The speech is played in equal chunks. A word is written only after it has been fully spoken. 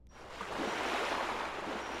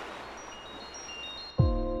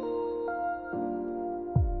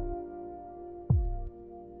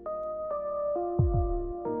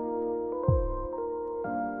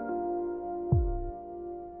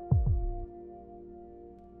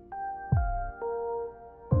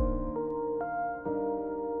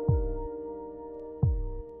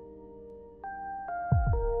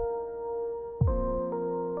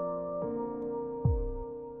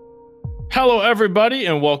Hello, everybody,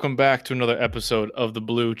 and welcome back to another episode of the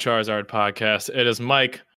Blue Charizard podcast. It is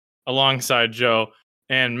Mike alongside Joe.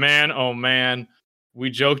 And man, oh man, we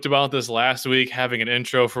joked about this last week, having an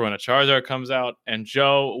intro for when a Charizard comes out. And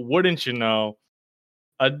Joe, wouldn't you know,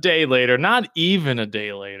 a day later, not even a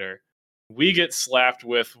day later, we get slapped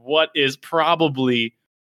with what is probably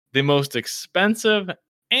the most expensive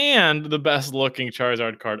and the best looking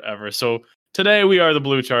Charizard card ever. So today we are the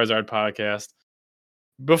Blue Charizard podcast.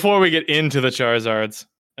 Before we get into the Charizards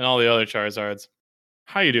and all the other Charizards,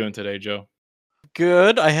 how you doing today, Joe?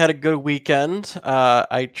 Good. I had a good weekend.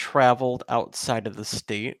 I traveled outside of the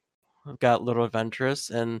state, got a little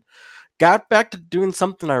adventurous, and got back to doing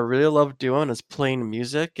something I really love doing is playing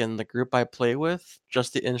music. And the group I play with,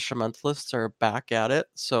 just the instrumentalists, are back at it.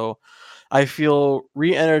 So I feel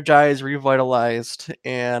re-energized, revitalized,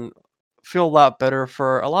 and feel a lot better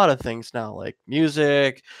for a lot of things now, like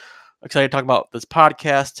music. Excited to talk about this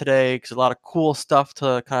podcast today because a lot of cool stuff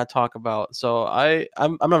to kind of talk about. So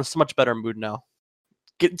I'm in a so much better mood now.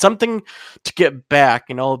 Get something to get back,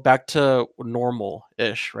 back to normal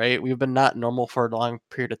ish, right? We've been not normal for a long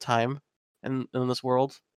period of time in this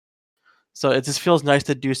world. So it just feels nice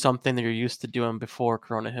to do something that you're used to doing before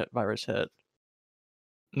virus hit.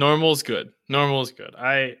 Normal's good. Normal's good.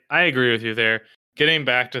 I agree with you there. Getting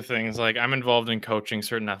back to things like I'm involved in coaching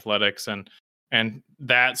certain athletics and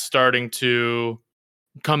that's starting to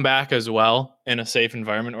come back as well in a safe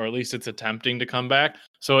environment, or at least it's attempting to come back.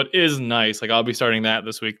 So it is nice. Like I'll be starting that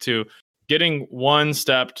this week too. Getting one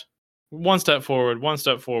step forward,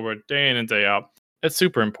 day in and day out. It's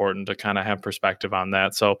super important to kind of have perspective on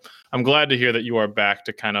that. So I'm glad to hear that you are back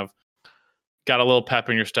to kind of got a little pep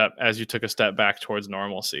in your step as you took a step back towards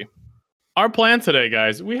normalcy. Our plan today,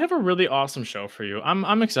 guys, we have a really awesome show for you.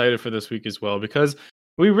 I'm excited for this week as well because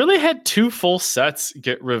we really had two full sets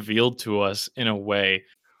get revealed to us in a way.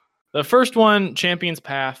 The first one, Champions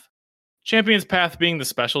Path. Champions Path being the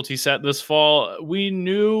specialty set this fall. We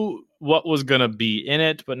knew what was going to be in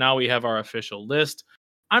it, but now we have our official list.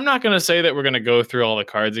 I'm not going to say that we're going to go through all the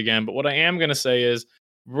cards again, but what I am going to say is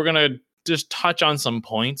we're going to just touch on some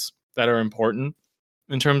points that are important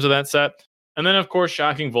in terms of that set. And then, of course,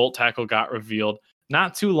 Shocking Volt Tackle got revealed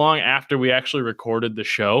not too long after we actually recorded the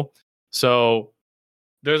show. So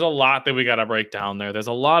there's a lot that we got to break down there. There's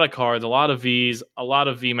a lot of cards, a lot of Vs, a lot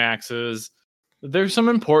of VMAXs. There's some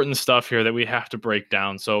important stuff here that we have to break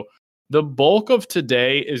down. So the bulk of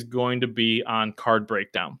today is going to be on card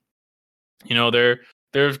breakdown. You know,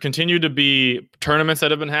 there've continued to be tournaments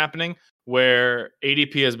that have been happening where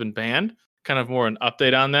ADP has been banned. Kind of more an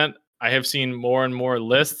update on that. I have seen more and more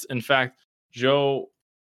lists. In fact, Joe,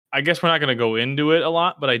 I guess we're not going to go into it a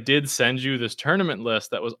lot, but I did send you this tournament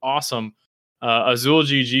list that was awesome. Azul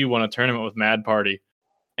GG won a tournament with Mad Party,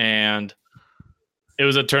 and it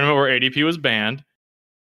was a tournament where ADP was banned,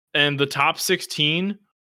 and the top 16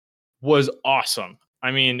 was awesome.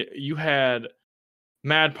 I mean, you had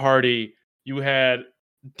Mad Party, you had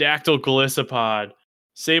Dactyl Galissapod,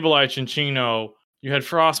 Sableye Chinchino, you had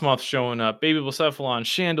Frostmoth showing up, Baby Blacephalon,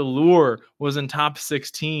 Chandelure was in top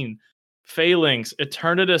 16, Phalanx,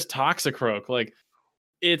 Eternatus Toxicroak. Like,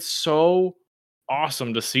 it's so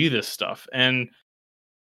awesome to see this stuff. And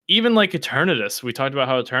even like Eternatus, we talked about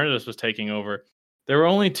how Eternatus was taking over. There were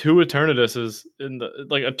only two Eternatuses in the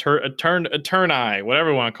like Eterni, whatever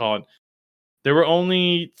you want to call it. There were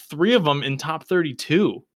only 3 of them in top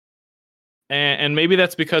 32. And maybe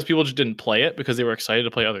that's because people just didn't play it because they were excited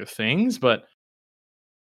to play other things. But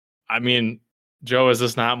I mean, Joe, is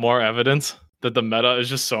this not more evidence that the meta is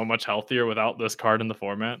just so much healthier without this card in the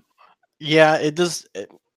format? Yeah, it does.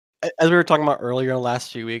 As we were talking about earlier in the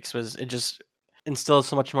last few weeks, was it just instills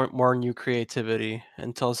so much more new creativity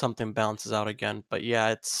until something balances out again. But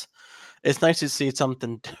yeah, it's nice to see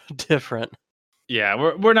something different. Yeah,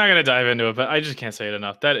 we're not gonna dive into it, but I just can't say it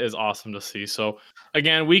enough. That is awesome to see. So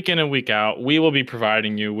again, week in and week out, we will be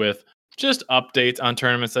providing you with just updates on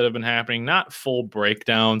tournaments that have been happening, not full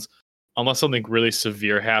breakdowns, unless something really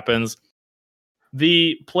severe happens.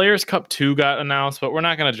 The Players Cup 2 got announced, but we're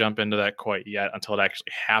not gonna jump into that quite yet until it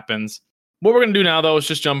actually happens. What we're gonna do now though is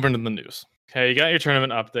just jump into the news. Okay, you got your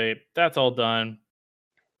tournament update. That's all done.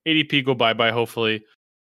 ADP go bye-bye, hopefully.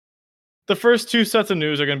 The first 2 sets of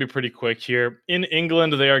news are going to be pretty quick here. In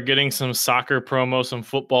England, they are getting some soccer promos, some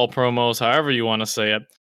football promos, however you want to say it.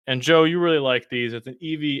 And Joe, you really like these. It's an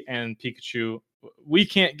Eevee and Pikachu. We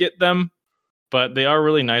can't get them, but they are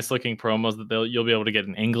really nice looking promos that you'll be able to get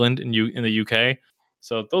in England and in the UK.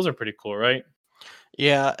 So those are pretty cool, right?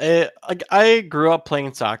 Yeah, like I grew up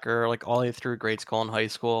playing soccer like all the way through grade school and high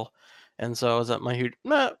school, and so I was at my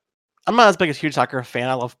I'm not as big as huge soccer fan.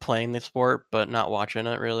 I love playing the sport, but not watching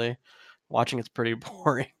it really. Watching it's pretty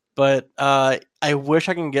boring. But I wish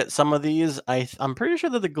I can get some of these. I'm pretty sure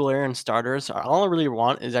that the Galarian starters, all I really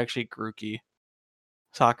want is actually Grookey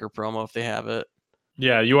soccer promo if they have it.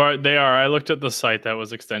 Yeah, they are. I looked at the site that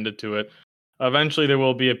was extended to it. Eventually, there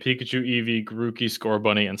will be a Pikachu, Eevee, Grookey,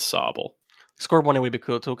 Scorbunny, and Sobble. Scorbunny would be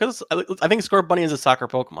cool too, because I think Scorbunny is a soccer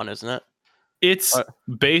Pokemon, isn't it? It's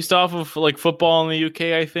based off of like football in the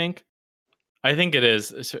UK, I think. I think it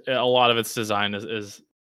is. A lot of its design is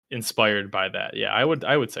inspired by that. Yeah, I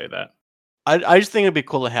would say that. I just think it'd be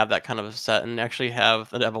cool to have that kind of a set and actually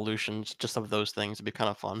have the evolutions just of those things. It'd be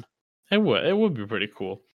kind of fun. It would be pretty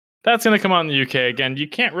cool. That's going to come out in the UK again. You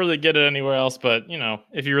can't really get it anywhere else, but you know,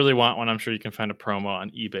 if you really want one, I'm sure you can find a promo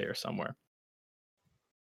on eBay or somewhere.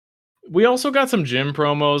 We also got some gym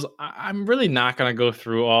promos. I'm really not going to go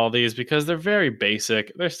through all these because they're very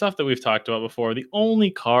basic. They're stuff that we've talked about before. The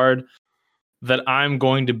only card that I'm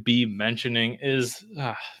going to be mentioning is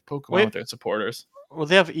Pokemon with their supporters. Well,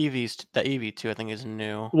 they have EVs. That EV too, I think, is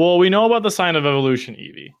new. Well, we know about the Sign of Evolution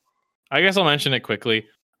Eevee. I guess I'll mention it quickly.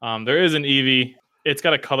 There is an Eevee. It's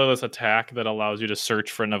got a colorless attack that allows you to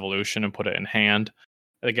search for an evolution and put it in hand.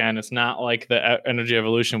 Again, it's not like the energy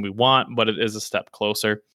evolution we want, but it is a step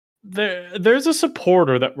closer. There's a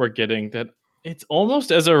supporter that we're getting that it's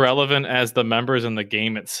almost as irrelevant as the members in the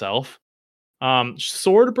game itself.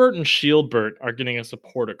 Swordbert and Shieldbert are getting a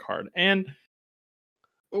supporter card. And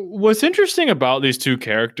what's interesting about these two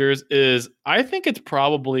characters is I think it's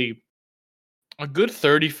probably a good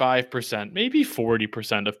 35%, maybe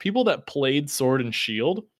 40% of people that played Sword and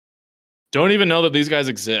Shield don't even know that these guys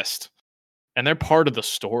exist. And they're part of the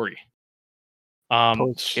story.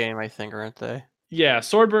 Post game, I think, aren't they? Yeah,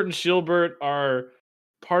 Swordbert and Shieldbert are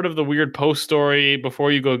part of the weird post story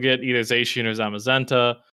before you go get either Zacian or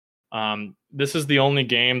Zamazenta. This is the only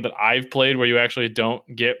game that I've played where you actually don't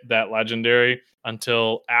get that legendary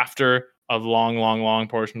until after a long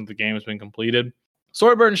portion of the game has been completed.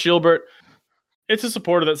 Swordbert and Shieldbert, it's a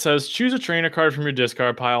supporter that says, choose a trainer card from your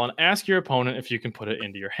discard pile and ask your opponent if you can put it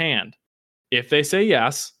into your hand. If they say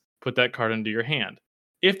yes, put that card into your hand.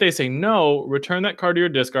 If they say no, return that card to your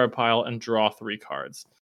discard pile and draw 3 cards.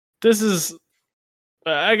 This is...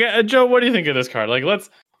 Joe, what do you think of this card? Like,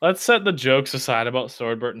 let's set the jokes aside about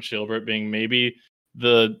Swordbert and Shieldbert being maybe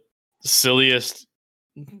the silliest,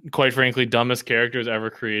 quite frankly, dumbest characters ever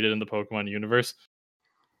created in the Pokemon universe.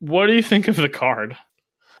 What do you think of the card?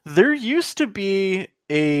 There used to be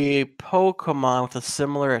a Pokemon with a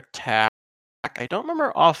similar attack. I don't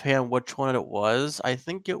remember offhand which one it was. I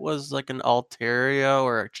think it was like an Altaria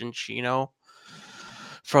or a Cinccino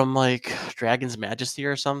from like Dragon's Majesty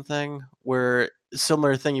or something, where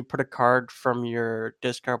similar thing, you put a card from your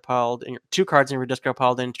discard pile, and 2 cards in your discard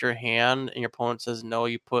pile into your hand, and your opponent says no,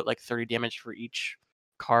 you put like 30 damage for each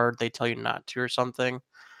card they tell you not to or something.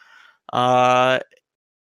 As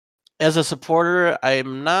a supporter,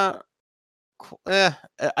 I'm not. I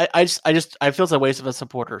feel it's a waste of a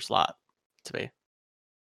supporter slot to me.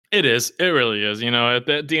 It is. It really is. You know,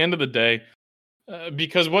 at the end of the day,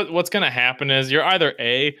 because what's going to happen is you're either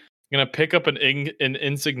going to pick up an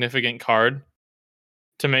insignificant card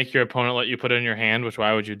to make your opponent let you put it in your hand, which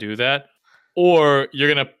why would you do that? Or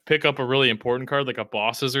you're going to pick up a really important card like a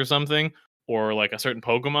bosses or something, or like a certain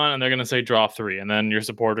Pokemon, and they're going to say draw 3, and then your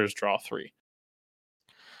supporters draw 3.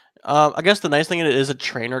 I guess the nice thing is a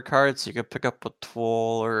trainer card, so you could pick up a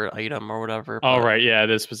tool or item or whatever. Oh, right. Yeah,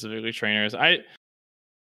 it is specifically trainers.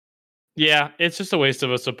 Yeah, it's just a waste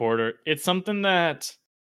of a supporter. It's something that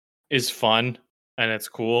is fun and it's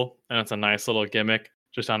cool and it's a nice little gimmick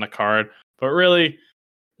just on a card. But really,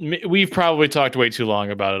 we've probably talked way too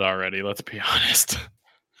long about it already. Let's be honest.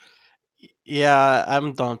 Yeah,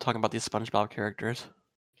 I'm done talking about these SpongeBob characters.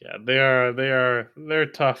 Yeah, they're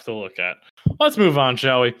tough to look at. Let's move on,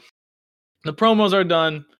 shall we? The promos are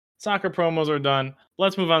done. Soccer promos are done.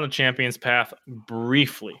 Let's move on to Champions Path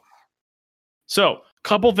briefly. So,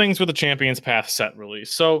 couple things with the Champions Path set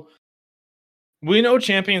release. So, we know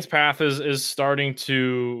Champions Path is starting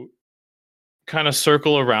to kind of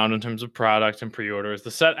circle around in terms of product and pre-orders. The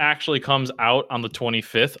set actually comes out on the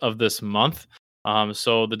 25th of this month.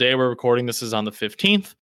 So the day we're recording this is on the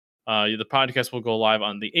 15th. The podcast will go live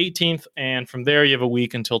on the 18th, and from there you have a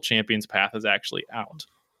week until Champions Path is actually out.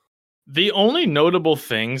 The only notable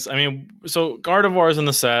things, I mean, so Gardevoir is in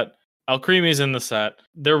the set, Alcremie is in the set.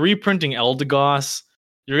 They're reprinting Eldegoss.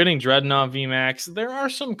 You're getting Dreadnought VMAX. There are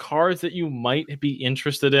some cards that you might be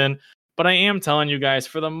interested in, but I am telling you guys,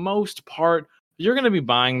 for the most part, you're going to be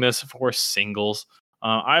buying this for singles.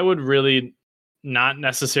 I would really not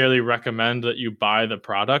necessarily recommend that you buy the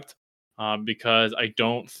product because I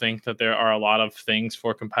don't think that there are a lot of things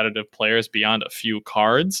for competitive players beyond a few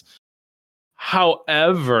cards.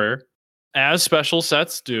 However, as special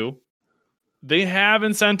sets do, they have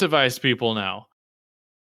incentivized people now.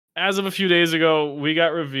 As of a few days ago, we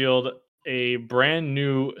got revealed a brand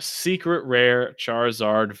new secret rare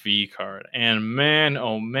Charizard V card. And man,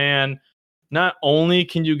 oh man, not only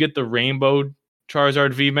can you get the rainbow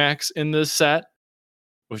Charizard V Max in this set,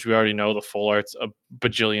 which we already know the full art's a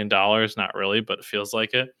bajillion dollars, not really, but it feels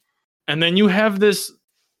like it. And then you have this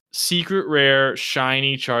secret rare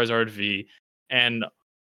shiny Charizard V, and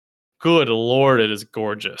good lord, it is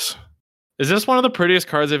gorgeous. Is this one of the prettiest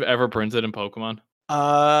cards they've ever printed in Pokemon?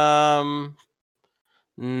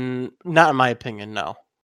 Not in my opinion, no.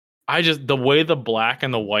 The way the black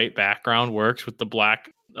and the white background works with the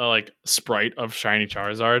black like sprite of shiny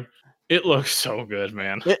Charizard, it looks so good,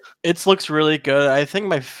 man. It looks really good. I think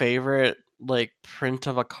my favorite like print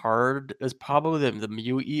of a card is probably the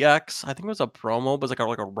Mew EX. I think it was a promo, but it's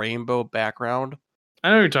like a rainbow background. I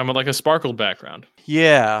know what you're talking about, like a sparkled background.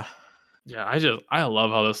 Yeah. Yeah, I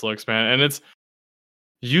love how this looks, man. And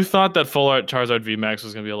you thought that full art Charizard VMAX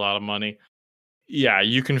was gonna be a lot of money. Yeah,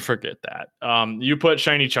 you can forget that. You put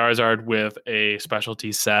shiny Charizard with a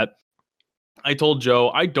specialty set. I told Joe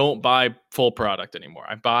I don't buy full product anymore.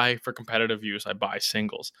 I buy for competitive use. I buy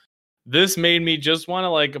singles. This made me just want to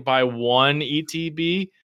like buy one ETB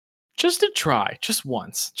just to try, just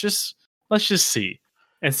once. Let's just see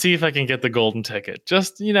and see if I can get the golden ticket.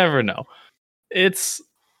 Just you never know. It's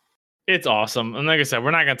awesome. And like I said,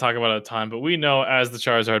 we're not going to talk about it a ton, but we know as the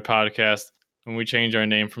Charizard podcast, when we change our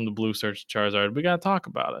name from the Blue Search to Charizard, we got to talk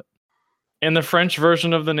about it. And the French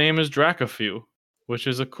version of the name is Dracofeu, which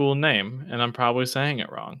is a cool name, and I'm probably saying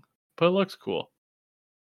it wrong, but it looks cool.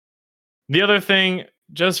 The other thing,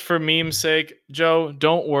 just for meme's sake, Joe,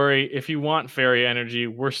 don't worry. If you want fairy energy,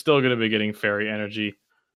 we're still going to be getting fairy energy.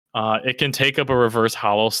 It can take up a reverse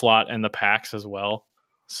hollow slot in the packs as well.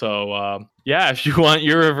 So, yeah, if you want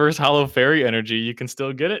your reverse hollow fairy energy, you can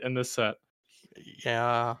still get it in this set.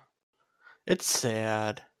 Yeah. It's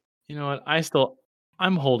sad. You know what?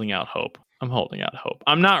 I'm holding out hope.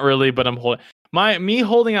 I'm not really, but I'm holding me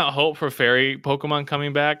holding out hope for fairy Pokemon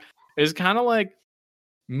coming back is kind of like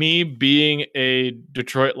me being a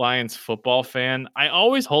Detroit Lions football fan. I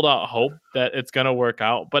always hold out hope that it's going to work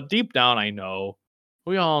out, but deep down I know.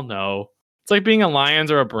 We all know. It's like being a Lions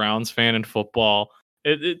or a Browns fan in football.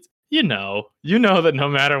 You know that no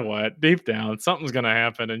matter what, deep down something's going to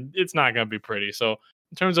happen and it's not going to be pretty. So,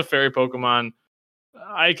 in terms of fairy Pokemon,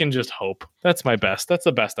 I can just hope. That's my best. That's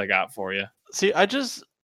the best I got for you. See,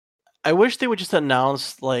 I wish they would just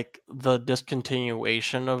announce like the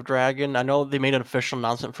discontinuation of Dragon. I know they made an official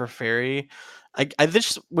announcement for Fairy. I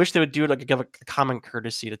just wish they would do it like give a common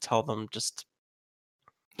courtesy to tell them just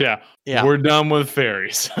yeah. Yeah. We're done with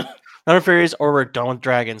fairies. Not with fairies, or we're done with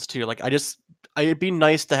dragons too. Like it'd be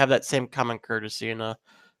nice to have that same common courtesy in a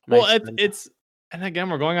well, nice it's and again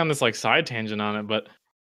we're going on this like side tangent on it, but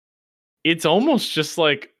it's almost just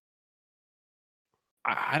like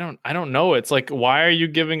I don't know. It's like, why are you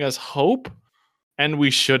giving us hope? And we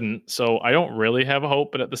shouldn't. So I don't really have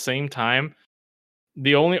hope, but at the same time,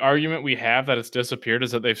 the only argument we have that it's disappeared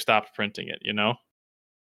is that they've stopped printing it, you know?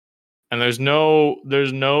 And there's no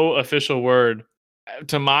official word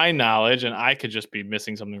to my knowledge, and I could just be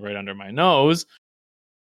missing something right under my nose.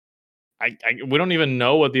 We don't even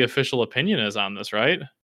know what the official opinion is on this, right?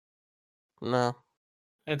 No.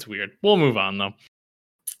 It's weird. We'll move on though.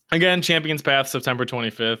 Again, Champions Path, September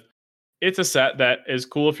 25th. It's a set that is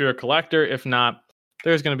cool if you're a collector. If not,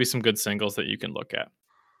 there's going to be some good singles that you can look at.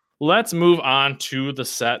 Let's move on to the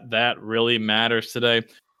set that really matters today.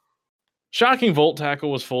 Shocking Volt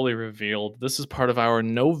Tackle was fully revealed. This is part of our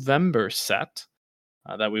November set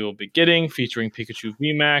that we will be getting, featuring Pikachu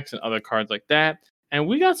VMAX and other cards like that. And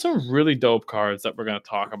we got some really dope cards that we're going to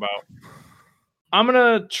talk about. I'm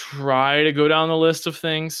going to try to go down the list of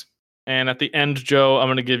things. And at the end, Joe, I'm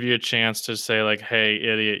going to give you a chance to say, like, hey,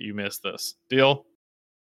 idiot, you missed this. Deal?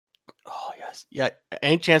 Oh, yes. Yeah,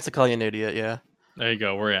 any chance to call you an idiot, yeah. There you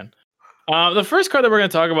go. We're in. The first card that we're going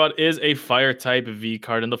to talk about is a Fire-type V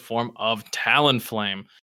card in the form of Talonflame.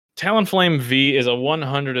 Talonflame V is a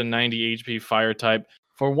 190 HP Fire-type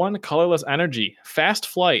for 1 colorless energy. Fast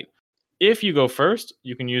Flight. If you go first,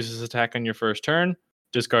 you can use this attack on your first turn,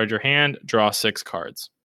 discard your hand, draw 6 cards.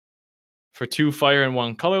 For 2 fire and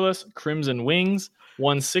 1 colorless, Crimson Wings,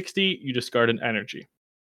 160, you discard an energy.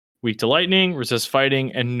 Weak to lightning, resist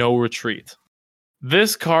fighting, and no retreat.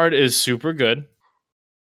 This card is super good.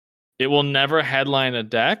 It will never headline a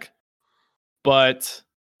deck, but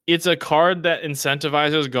it's a card that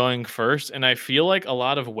incentivizes going first, and I feel like a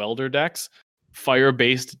lot of welder decks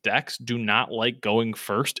fire-based decks do not like going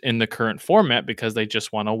first in the current format because they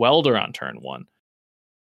just want a welder on turn 1.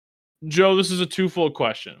 Joe, this is a twofold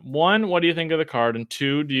question. 1, what do you think of the card? And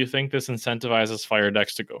 2, do you think this incentivizes fire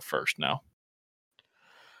decks to go first now?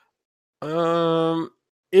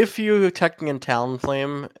 If you teching in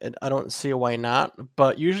Talonflame, I don't see why not.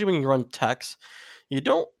 But usually when you run techs, you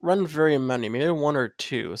don't run very many, maybe 1 or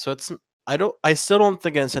 2. So I still don't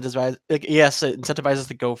think it incentivizes. Like, yes, it incentivizes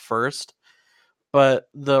to go first, but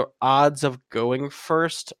the odds of going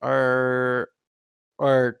first or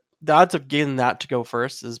the odds of getting that to go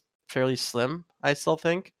first is fairly slim. I still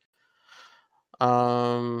think.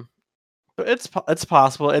 Um, but it's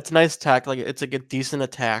possible. It's nice attack. Like it's a good decent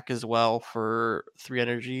attack as well for 3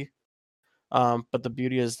 energy. But the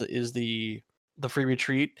beauty is the free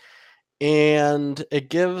retreat, and it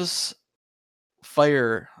gives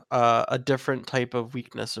fire a different type of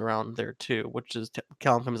weakness around there too, which is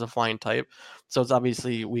Caliphim is a flying type, so it's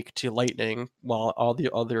obviously weak to lightning, while all the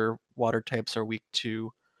other water types are weak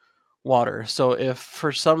to water. So if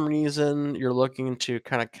for some reason you're looking to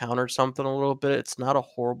kind of counter something a little bit, it's not a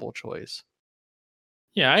horrible choice.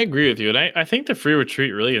 Yeah, I agree with you. And I think the free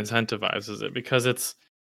retreat really incentivizes it because it's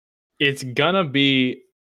gonna be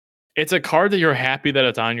it's a card that you're happy that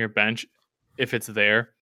it's on your bench if it's there.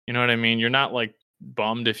 You know what I mean? You're not like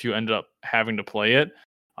bummed if you ended up having to play it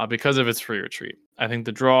because of its free retreat. I think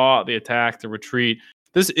the draw, the attack, the retreat,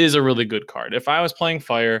 this is a really good card. If I was playing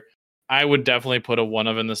fire, I would definitely put a 1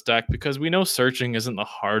 of in this deck because we know searching isn't the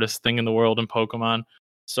hardest thing in the world in Pokemon.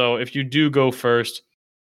 So if you do go first,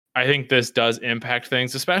 I think this does impact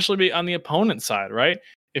things, especially on the opponent's side, right?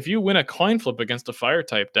 If you win a coin flip against a fire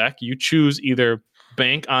type deck, you choose either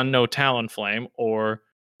bank on no Talonflame or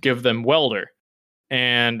give them Welder.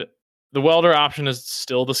 And the Welder option is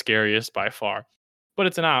still the scariest by far, but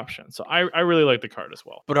it's an option. So I really like the card as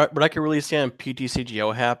well. What I can really see on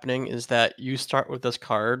PTCGO happening is that you start with this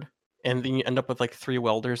card, and then you end up with like 3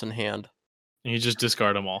 welders in hand, And you just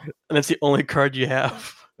discard them all. and it's the only card you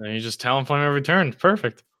have. And you just Talonflame every turn.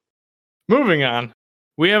 Perfect. Moving on.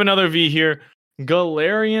 We have another V here.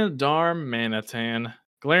 Galarian Darmanitan.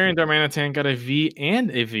 Galarian Darmanitan got a V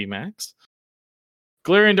and a V max.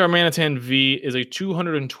 Galarian Darmanitan V is a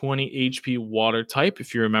 220 HP water type.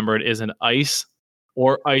 If you remember, it is an ice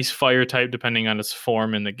or ice fire type, depending on its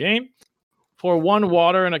form in the game. For 1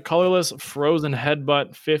 water and a colorless frozen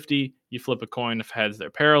headbutt, 50, you flip a coin. If heads,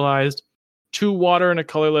 they're paralyzed. 2 water and a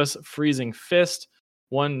colorless freezing fist,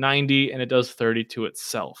 190, and it does 30 to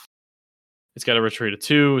itself. It's got a retreat of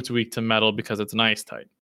 2. It's weak to metal because it's an ice type.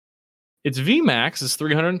 Its VMAX is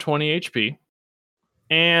 320 HP.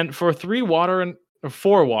 And for 4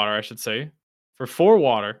 water, I should say, for 4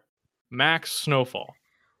 water, max snowfall,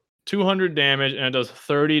 200 damage, and it does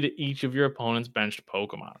 30 to each of your opponent's benched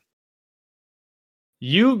Pokemon.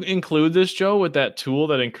 You include this, Joe, with that tool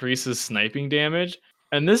that increases sniping damage,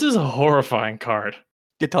 and this is a horrifying card.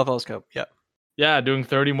 Get Telescope, yeah. Yeah, doing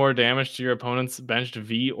 30 more damage to your opponent's benched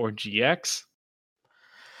V or GX.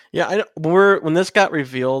 Yeah, when this got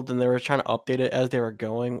revealed and they were trying to update it as they were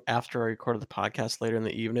going after I recorded the podcast later in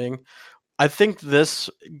the evening, I think this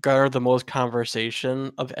garnered the most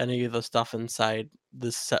conversation of any of the stuff inside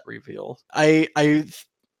this set reveal. I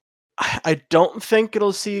don't think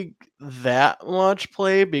it'll see that much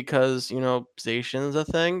play because, Zacian is a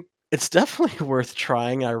thing. It's definitely worth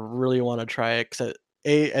trying. I really want to try it because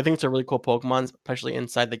I think it's a really cool Pokemon, especially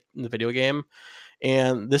inside the video game.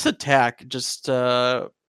 And this attack just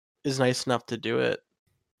is nice enough to do it.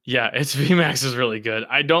 Yeah, its VMAX is really good.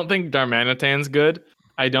 I don't think Darmanitan's good.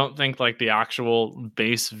 I don't think like the actual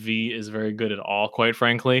base V is very good at all, quite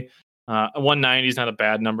frankly. 190 is not a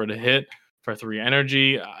bad number to hit for 3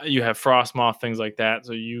 energy. You have Frostmoth, things like that,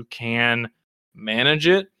 so you can manage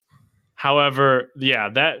it. However, yeah,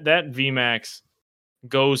 that VMAX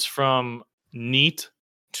goes from neat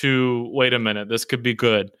to wait a minute, this could be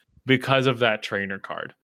good because of that trainer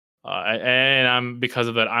card. Because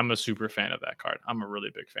of that, I'm a super fan of that card. I'm a really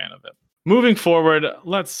big fan of it. Moving forward,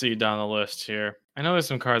 let's see down the list here. I know there's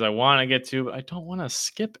some cards I want to get to, but I don't want to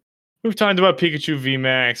skip it. We've talked about Pikachu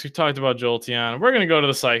VMAX. We've talked about Jolteon. We're going to go to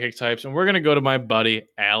the Psychic types, and we're going to go to my buddy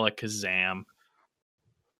Alakazam.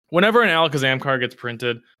 Whenever an Alakazam card gets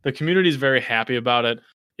printed, the community is very happy about it.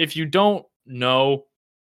 If you don't know,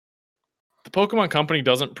 the Pokemon Company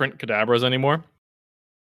doesn't print Kadabras anymore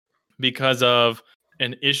because of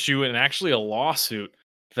an issue and actually a lawsuit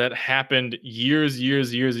that happened years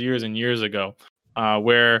ago,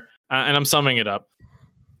 where, and I'm summing it up,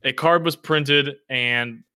 a card was printed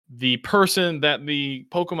and the person that the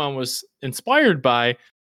Pokemon was inspired by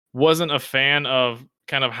wasn't a fan of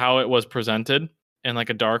kind of how it was presented. in like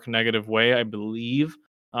a dark negative way, I believe.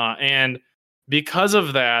 And because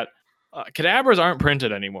of that, Kadabras aren't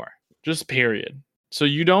printed anymore. Just period. So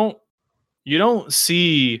you don't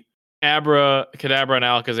see Abra, Kadabra, and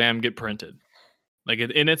Alakazam get printed.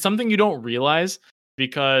 And it's something you don't realize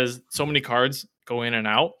because so many cards go in and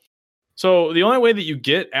out. So the only way that you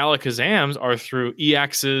get Alakazams are through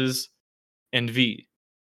EXs and V.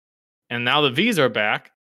 And now the Vs are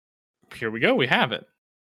back. Here we go. We have it.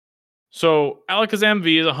 So Alakazam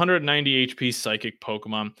V is 190 HP Psychic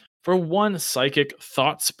Pokemon. For 1 Psychic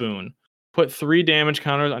Thought Spoon, put 3 damage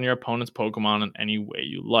counters on your opponent's Pokemon in any way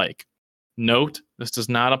you like. Note, this does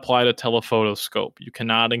not apply to Telephoto Scope. You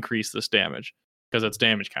cannot increase this damage because it's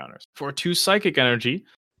damage counters. For 2 Psychic Energy,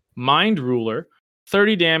 Mind Ruler,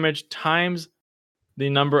 30 damage times the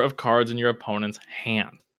number of cards in your opponent's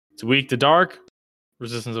hand. It's weak to dark,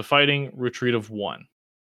 resistance of fighting, retreat of 1.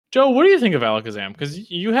 Joe, what do you think of Alakazam?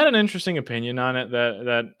 Because you had an interesting opinion on it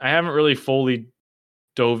that I haven't really fully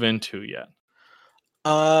dove into yet.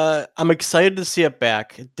 I'm excited to see it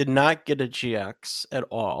back. It did not get a GX at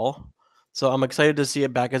all, so I'm excited to see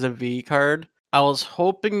it back as a V card. I was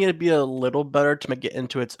hoping it'd be a little better to make it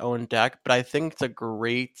into its own deck, but I think it's a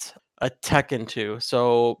great Tekken 2.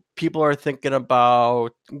 So people are thinking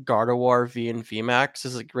about Gardevoir V and VMAX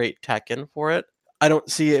is a great Tekken for it. I don't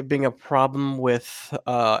see it being a problem with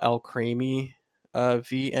Alcremie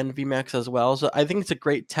V and VMAX as well. So I think it's a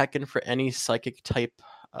great Tekken for any psychic type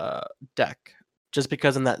deck, just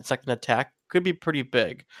because in that second attack could be pretty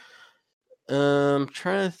big. Trying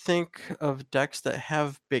to think of decks that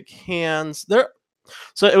have big hands.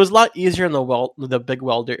 So it was a lot easier in the big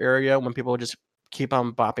welder area when people would just keep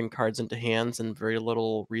on bopping cards into hands and very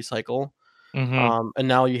little recycle. Mm-hmm. And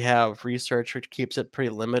now you have research, which keeps it pretty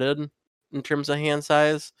limited in terms of hand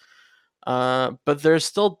size. But there's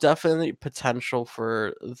still definitely potential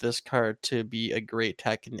for this card to be a great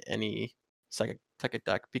tech in any second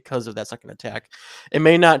deck because of that second attack. It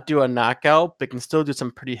may not do a knockout, but can still do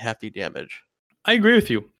some pretty hefty damage. I agree with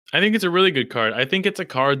you. I think it's a really good card. I think it's a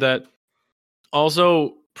card that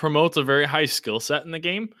also promotes a very high skill set in the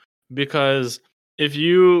game, because if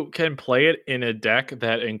you can play it in a deck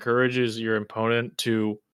that encourages your opponent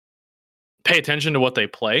to pay attention to what they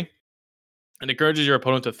play and encourages your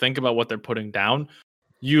opponent to think about what they're putting down,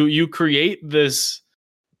 you create this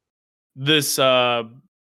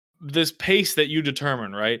pace that you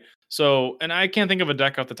determine, right? So, and I can't think of a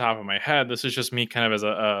deck off the top of my head. This is just me kind of as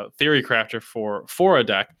a theory crafter for a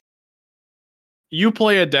deck. You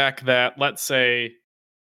play a deck that, let's say,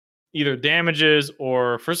 either damages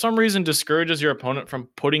or for some reason discourages your opponent from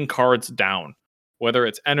putting cards down, whether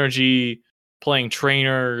it's energy, playing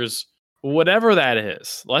trainers, whatever that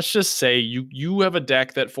is. Let's just say you have a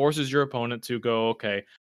deck that forces your opponent to go, okay,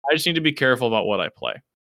 I just need to be careful about what I play.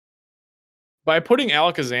 By putting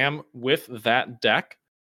Alakazam with that deck,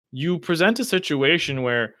 you present a situation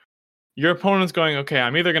where your opponent's going, okay,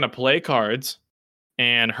 I'm either going to play cards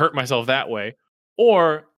and hurt myself that way,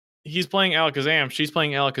 or he's playing Alakazam, she's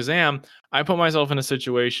playing Alakazam. I put myself in a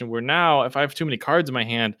situation where now, if I have too many cards in my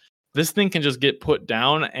hand, this thing can just get put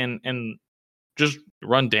down and just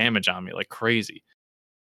run damage on me like crazy.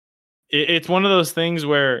 It's one of those things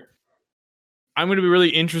where I'm going to be really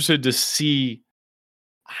interested to see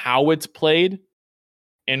how it's played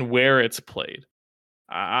and where it's played.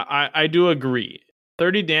 I do agree.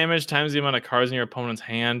 30 damage times the amount of cards in your opponent's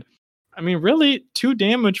hand. I mean, really, 2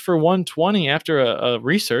 damage for 120 after a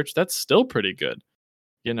research, that's still pretty good.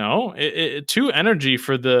 2 energy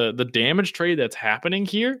for the damage trade that's happening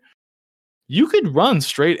here. You could run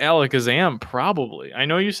straight Alakazam, probably. I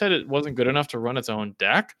know you said it wasn't good enough to run its own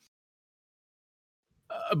deck,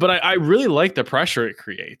 but I really like the pressure it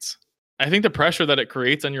creates. I think the pressure that it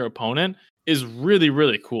creates on your opponent is really,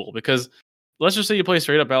 really cool, because let's just say you play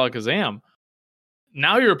straight up Alakazam.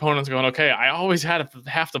 Now your opponent's going, okay, I always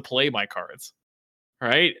have to play my cards,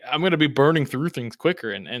 right? I'm going to be burning through things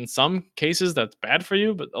quicker. And in some cases, that's bad for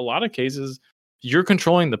you, but a lot of cases, you're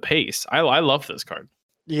controlling the pace. I love this card.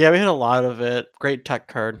 Yeah, we had a lot of it. Great tech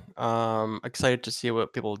card. Excited to see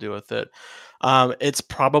what people do with it. It's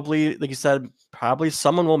probably, like you said, probably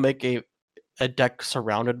someone will make a deck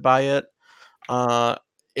surrounded by it.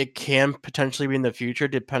 It can potentially be in the future,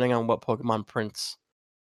 depending on what Pokemon prints.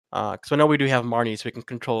 Because I know we do have Marnie, so we can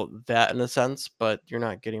control that in a sense, but you're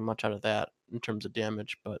not getting much out of that in terms of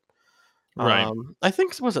damage. But Right. I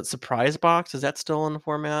think, was it Surprise Box? Is that still in the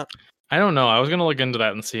format? I don't know. I was going to look into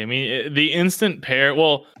that and see. I mean, the instant pair,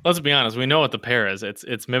 well, let's be honest. We know what the pair is. It's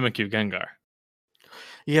Mimikyu Gengar.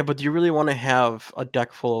 Yeah, but do you really want to have a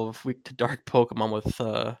deck full of weak to dark Pokemon with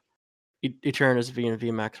Eternus V and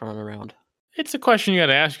VMAX running around? It's a question you got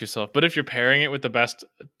to ask yourself. But if you're pairing it with the best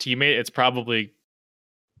teammate, it's probably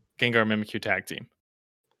Gengar Mimikyu tag team.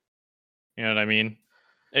 You know what I mean?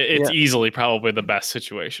 It's Yeah, easily probably the best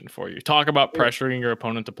situation for you. Talk about pressuring your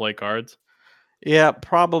opponent to play cards. yeah,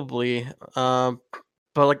 probably. But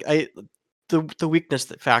like the weakness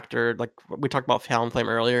factor, like we talked about Talonflame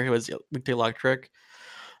earlier, who was weak to electric.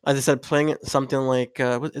 As I said, playing something like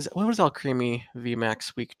what was Alcremie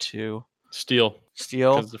VMAX week 2? Steel, because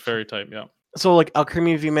Steel. it's a fairy type, yeah. So like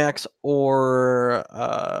Alcremie VMAX or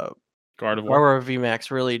Gardevoir. Gardevoir VMAX,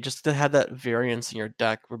 really just to have that variance in your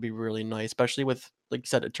deck would be really nice, especially with, like you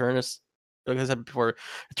said, Eternus. Like I said before,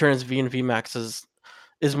 Eternus V and VMAX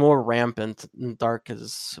is more rampant and Dark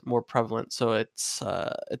is more prevalent, so it's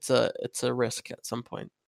a risk at some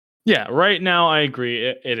point. Yeah, right now I agree.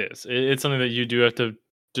 It is. It's something that you do have to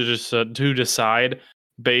decide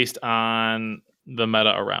based on the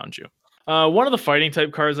meta around you. One of the fighting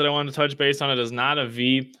type cards that I wanted to touch base on, it is not a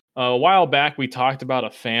V. A while back we talked about a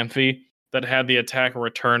Phanpy that had the attack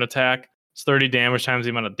return attack. It's 30 damage times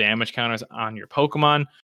the amount of damage counters on your Pokemon.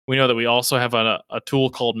 We know that we also have a tool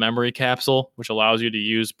called Memory Capsule, which allows you to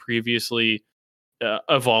use previously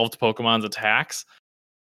evolved Pokemon's attacks.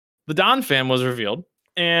 The Donphan was revealed,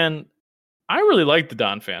 and I really like the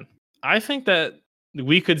Donphan. I think that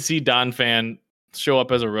we could see Donphan show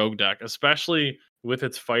up as a rogue deck, especially with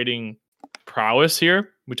its fighting prowess here.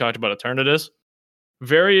 We talked about Eternatus.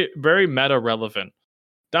 Very, very meta relevant.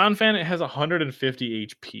 Donphan, it has 150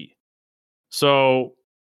 HP. So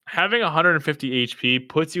having 150 HP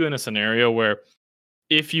puts you in a scenario where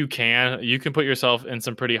if you can put yourself in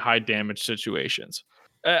some pretty high damage situations.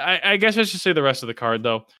 I guess I should say the rest of the card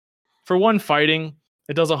though. For one fighting,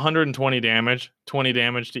 it does 120 damage, 20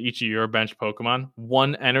 damage to each of your bench Pokemon.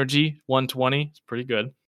 One energy, 120. It's pretty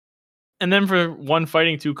good. And then for one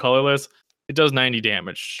fighting, two colorless, it does 90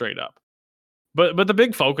 damage straight up. But the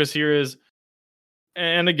big focus here is,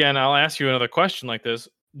 and again, I'll ask you another question like this.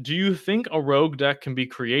 Do you think a rogue deck can be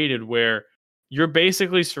created where you're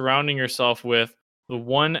basically surrounding yourself with the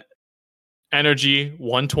one energy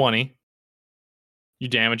 120? You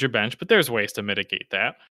damage your bench, but there's ways to mitigate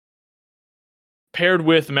that. Paired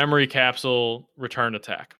with memory capsule return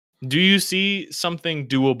attack. Do you see something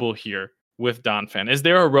doable here with Donphan? Is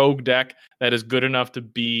there a rogue deck that is good enough to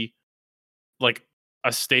be like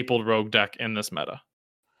a stapled rogue deck in this meta?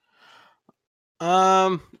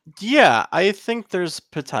 Um, yeah, I think there's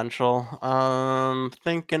potential.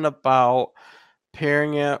 Thinking about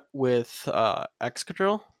pairing it with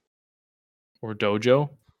Excadrill Or Dojo?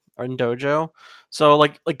 or Dojo. So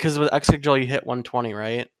like because with Excadrill you hit 120,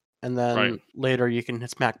 right? And Right. then later you can hit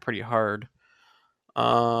smack pretty hard.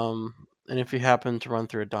 And if you happen to run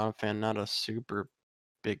through a Donphan, not a super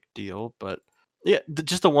big deal, but yeah,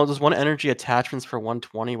 just those one energy attachments for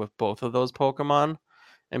 120 with both of those Pokemon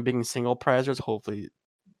and being single prizers. Hopefully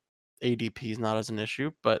ADP is not as an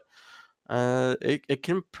issue, but it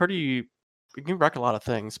can wreck a lot of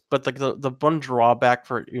things. But the one drawback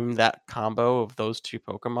for even that combo of those two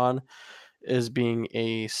Pokemon is being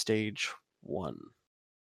a stage 1.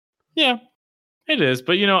 Yeah, it is.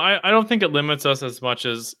 But I don't think it limits us as much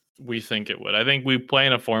as we think it would. I think we play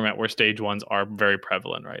in a format where stage ones are very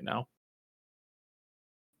prevalent right now.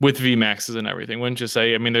 With VMAXs and everything, wouldn't you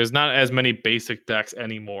say? I mean, there's not as many basic decks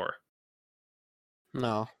anymore.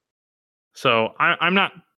 No. So I'm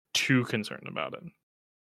not too concerned about it.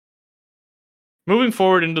 Moving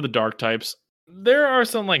forward into the dark types, there are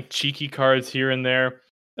some like cheeky cards here and there.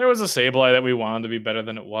 There was a Sableye that we wanted to be better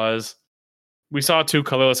than it was. We saw two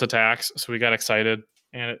colorless attacks, so we got excited,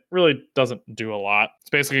 and it really doesn't do a lot. It's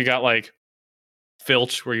basically got like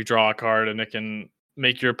Filch, where you draw a card and it can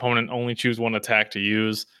make your opponent only choose one attack to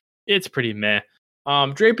use. It's pretty meh.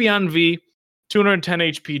 Drapion V, 210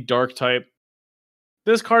 HP dark type.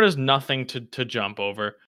 This card is nothing to jump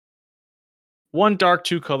over. One dark,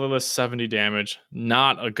 two colorless, 70 damage.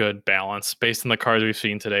 Not a good balance based on the cards we've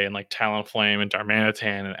seen today in like Talonflame and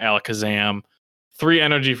Darmanitan and Alakazam. 3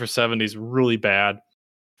 energy for 70 is really bad.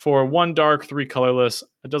 For one dark, 3 colorless,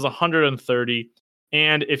 it does 130.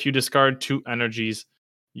 And if you discard 2 energies,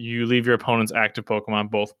 you leave your opponent's active Pokemon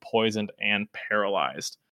both poisoned and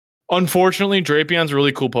paralyzed. Unfortunately, Drapion's a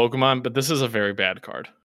really cool Pokemon, but this is a very bad card.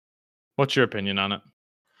 What's your opinion on it?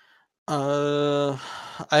 Uh,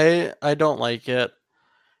 I don't like it.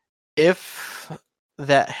 If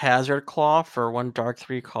that Hazard Claw for one dark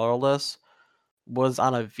 3 colorless was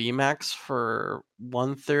on a VMAX for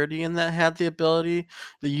 130 and that had the ability,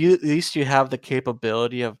 at least you have the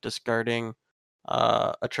capability of discarding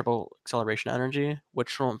a triple acceleration energy,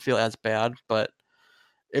 which won't feel as bad, but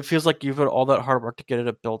it feels like you've put all that hard work to get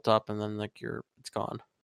it built up and then like it's gone.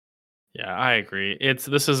 Yeah, I agree.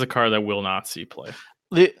 This is a card that will not see play.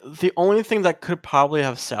 The only thing that could probably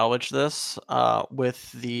have salvaged this,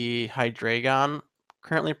 with the Hydreigon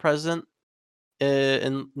currently present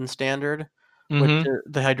in standard, which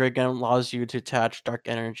Mm-hmm. the Hydreigon allows you to attach dark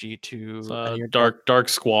energy It's to any a of your dark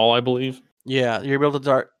squall, I believe. yeah, you're able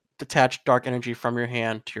to detach dark energy from your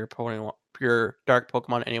hand to your dark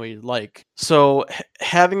Pokemon any way you like. So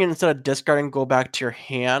having it instead of discarding go back to your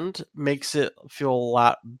hand makes it feel a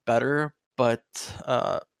lot better, but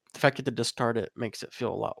the fact that to discard it makes it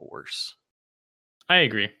feel a lot worse. I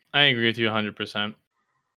agree. I agree with you 100%.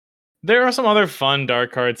 There are some other fun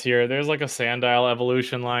dark cards here. There's like a Sandile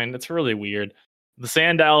evolution line. It's really weird. The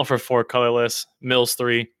Sandile for 4 colorless, mills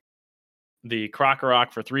 3. The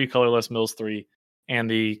Krokorok for 3 colorless, mills 3. And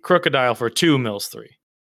the Crocodile for 2 mills 3.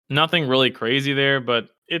 Nothing really crazy there, but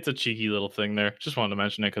it's a cheeky little thing there. Just wanted to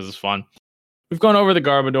mention it because it's fun. We've gone over the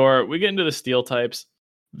Garbodor. We get into the steel types.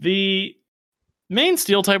 The main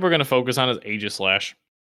steel type we're going to focus on is Aegislash.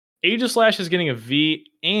 Aegislash is getting a V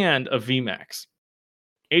and a V Max.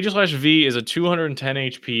 Aegislash V is a 210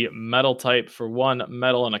 HP metal type for 1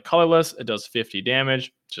 metal and a colorless. It does 50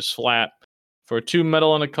 damage, just flat. For 2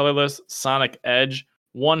 metal and a colorless, Sonic Edge,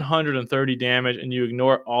 130 damage, and you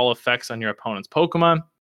ignore all effects on your opponent's Pokemon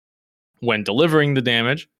when delivering the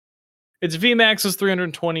damage. Its VMAX is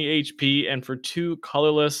 320 HP, and for 2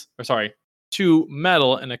 colorless, 2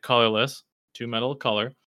 metal and a colorless, 2 metal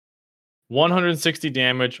color, 160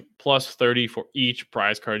 damage plus 30 for each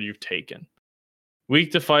prize card you've taken.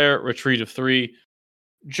 Weak to fire, retreat of 3.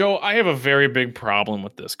 Joe, I have a very big problem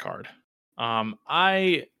with this card.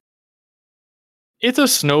 It's a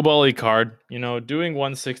snowbally card, doing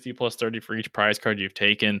 160 plus 30 for each prize card you've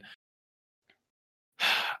taken.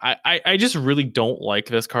 I just really don't like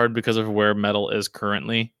this card because of where metal is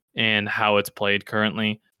currently and how it's played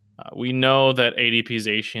currently. We know that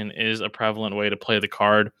ADPization is a prevalent way to play the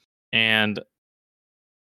card, and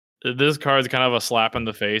this card is kind of a slap in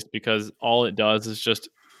the face because all it does is just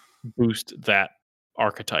boost that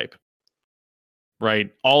archetype,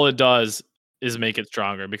 right? All it does is make it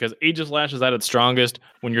stronger because Aegislash is at its strongest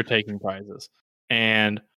when you're taking prizes,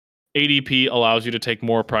 and ADP allows you to take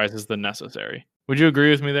more prizes than necessary. Would you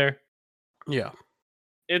agree with me there? Yeah.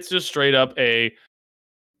 It's just straight up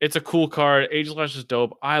it's a cool card. Aegislash is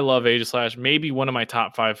dope. I love Aegislash. Maybe one of my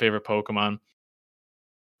top 5 favorite Pokemon.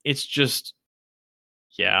 It's just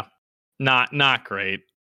yeah, not great.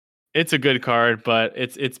 It's a good card, but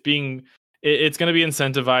it's going to be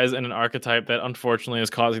incentivized in an archetype that unfortunately is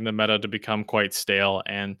causing the meta to become quite stale,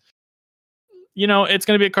 and it's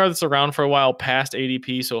going to be a card that's around for a while past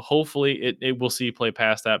ADP, so hopefully it will see play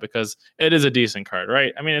past that because it is a decent card,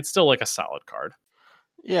 right? I mean, it's still like a solid card.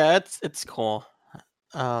 Yeah, it's cool.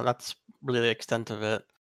 That's really the extent of it.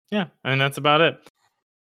 Yeah, and that's about it.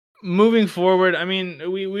 Moving forward, I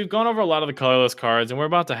mean, we've gone over a lot of the colorless cards, and we're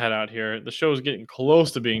about to head out here. The show is getting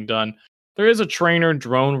close to being done. There is a trainer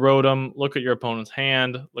drone rotom. Look at your opponent's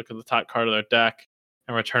hand, look at the top card of their deck,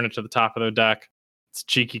 and return it to the top of their deck. It's a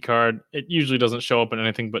cheeky card. It usually doesn't show up in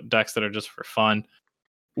anything but decks that are just for fun.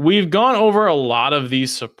 We've gone over a lot of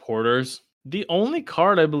these supporters. The only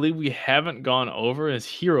card I believe we haven't gone over is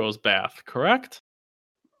Hero's Bath, correct?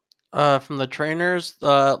 From the trainers,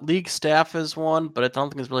 league staff is one, but I don't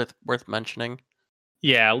think it's really worth mentioning.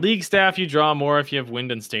 Yeah, league staff you draw more if you have Wind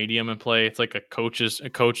and Stadium in play. It's like a coach's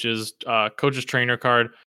trainer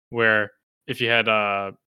card where if you had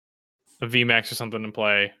a VMAX or something in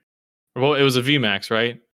play, well, it was a VMAX,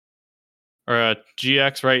 right? Or a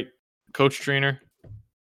GX, right? Coach trainer.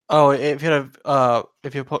 Oh, if you had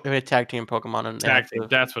if you had a tag team Pokemon and Tag team. active.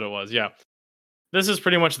 That's what it was. Yeah, this is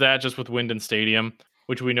pretty much that, just with Wind and Stadium,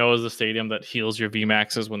 which we know is the stadium that heals your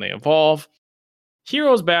VMAXs when they evolve.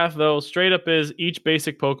 Hero's Bath, though, straight up is each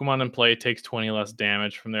basic Pokemon in play takes 20 less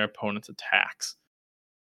damage from their opponent's attacks.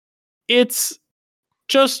 It's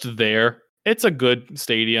just there. It's a good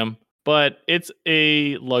stadium, but it's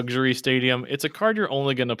a luxury stadium. It's a card you're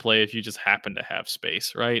only going to play if you just happen to have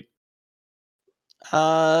space, right?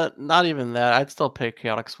 Not even that. I'd still pick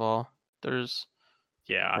Chaotic Swell. There's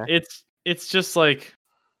Yeah, yeah. it's just like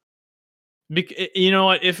you know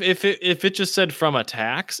what? If it just said from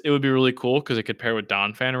attacks, it would be really cool because it could pair with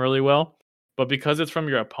Donphan really well. But because it's from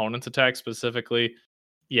your opponent's attack specifically,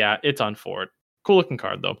 yeah, it's on for it. Cool looking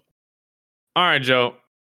card though. All right, Joe.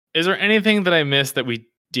 Is there anything that I missed that we've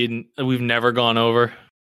never gone over?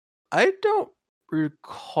 I don't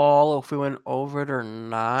recall if we went over it or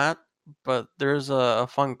not, but there's a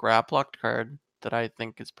fun Graplock card that I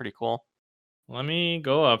think is pretty cool. Let me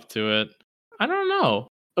go up to it. I don't know.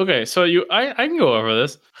 Okay, so I can go over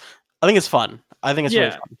this. I think it's fun. I think it's really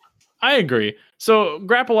Yeah. fun. I agree. So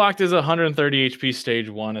Grapple Locked is 130 HP stage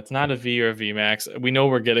 1. It's not a V or a V max. We know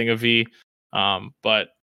we're getting a V, but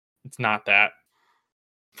it's not that.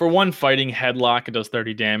 For one fighting headlock, it does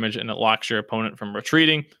 30 damage and it locks your opponent from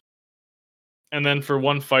retreating. And then for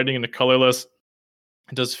one fighting in the colorless,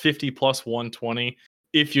 it does 50 plus 120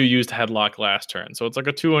 if you used headlock last turn. So it's like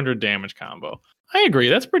a 200 damage combo. I agree.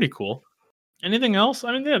 That's pretty cool. Anything else?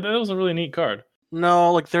 I mean, yeah, that was a really neat card.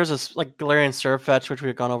 No, like there's this like Galarian Surfetch, which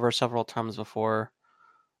we've gone over several times before.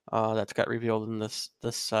 That's got revealed in this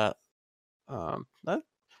set. And then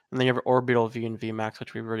you have Orbital V and V Max,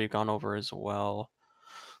 which we've already gone over as well.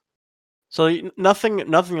 So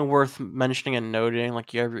nothing worth mentioning and noting.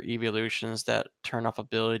 Like you have your evolutions that turn off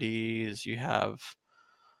abilities. You have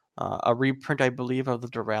a reprint, I believe, of the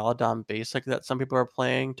Duraludon basic that some people are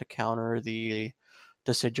playing to counter the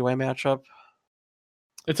Decidueye matchup.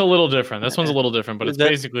 It's a little different. This one's a little different, but it's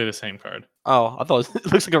basically the same card. Oh, I thought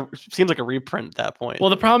it looks like seems like a reprint at that point.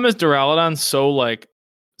 Well, the problem is Duraludon's so like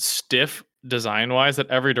stiff design wise that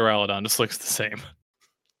every Duraludon just looks the same.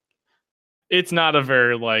 It's not a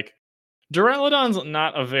very like Duraludon's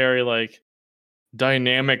not a very like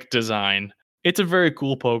dynamic design. It's a very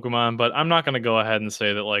cool Pokemon, but I'm not going to go ahead and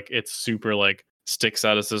say that like it's super like sticks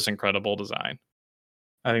out as this incredible design.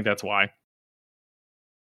 I think that's why.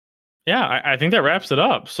 Yeah, I think that wraps it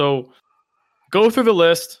up. So go through the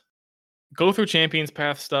list, go through Champions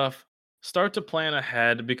Path stuff, start to plan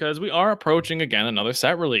ahead because we are approaching again another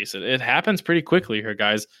set release. It happens pretty quickly here,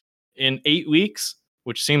 guys. In 8 weeks,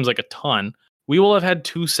 which seems like a ton, we will have had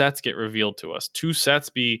 2 sets get revealed to us. 2 sets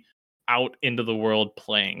be out into the world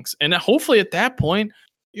playing. And hopefully at that point,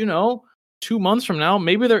 2 months from now,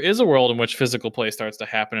 maybe there is a world in which physical play starts to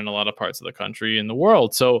happen in a lot of parts of the country and the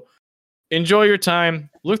world. So enjoy your time,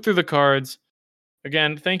 look through the cards.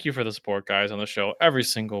 Again, thank you for the support, guys, on the show every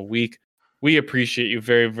single week. We appreciate you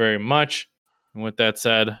very, very much. And with that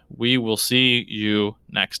said, we will see you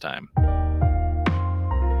next time.